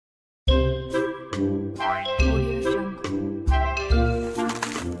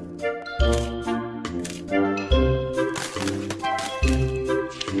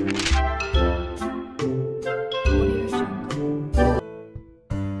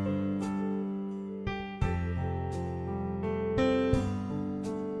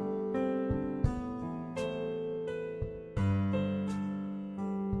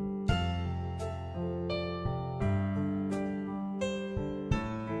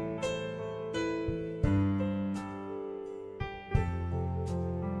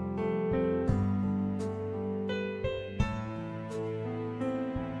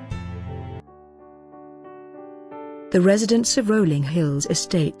The residents of Rolling Hills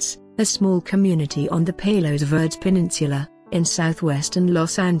Estates, a small community on the Palos Verdes Peninsula, in southwestern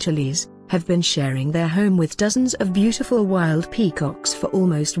Los Angeles, have been sharing their home with dozens of beautiful wild peacocks for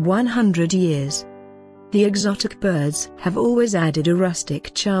almost 100 years. The exotic birds have always added a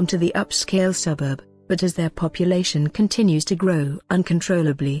rustic charm to the upscale suburb, but as their population continues to grow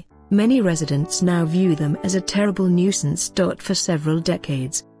uncontrollably, many residents now view them as a terrible nuisance. For several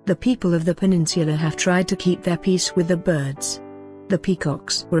decades, the people of the peninsula have tried to keep their peace with the birds. The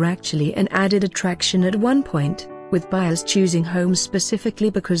peacocks were actually an added attraction at one point, with buyers choosing homes specifically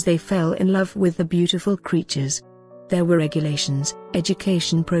because they fell in love with the beautiful creatures. There were regulations,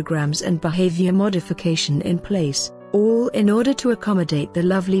 education programs and behavior modification in place, all in order to accommodate the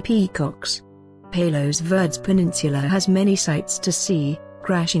lovely peacocks. Palos Verdes Peninsula has many sights to see: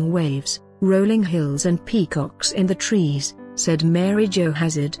 crashing waves, rolling hills and peacocks in the trees, said Mary Jo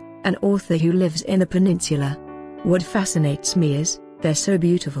Hazard, an author who lives in the peninsula. What fascinates me is, they're so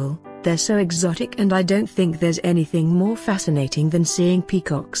beautiful, they're so exotic, and I don't think there's anything more fascinating than seeing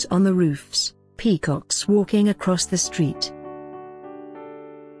peacocks on the roofs, peacocks walking across the street.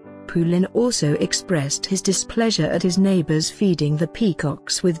 Poulin also expressed his displeasure at his neighbors feeding the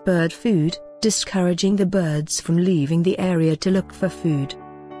peacocks with bird food, discouraging the birds from leaving the area to look for food.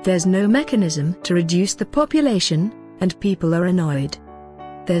 There's no mechanism to reduce the population, and people are annoyed.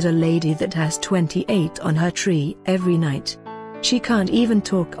 There's a lady that has 28 on her tree every night. She can't even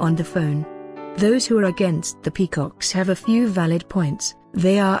talk on the phone. Those who are against the peacocks have a few valid points.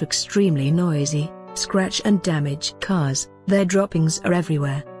 They are extremely noisy, scratch and damage cars, their droppings are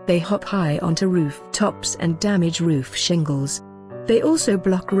everywhere, they hop high onto rooftops and damage roof shingles. They also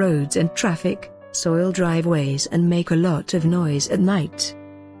block roads and traffic, soil driveways and make a lot of noise at night.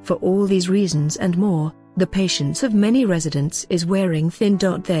 For all these reasons and more, the patience of many residents is wearing thin.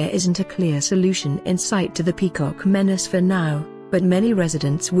 There isn't a clear solution in sight to the peacock menace for now, but many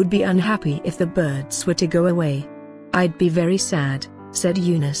residents would be unhappy if the birds were to go away. I'd be very sad, said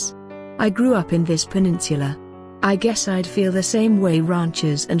Eunice. I grew up in this peninsula. I guess I'd feel the same way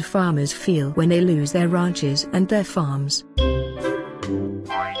ranchers and farmers feel when they lose their ranches and their farms.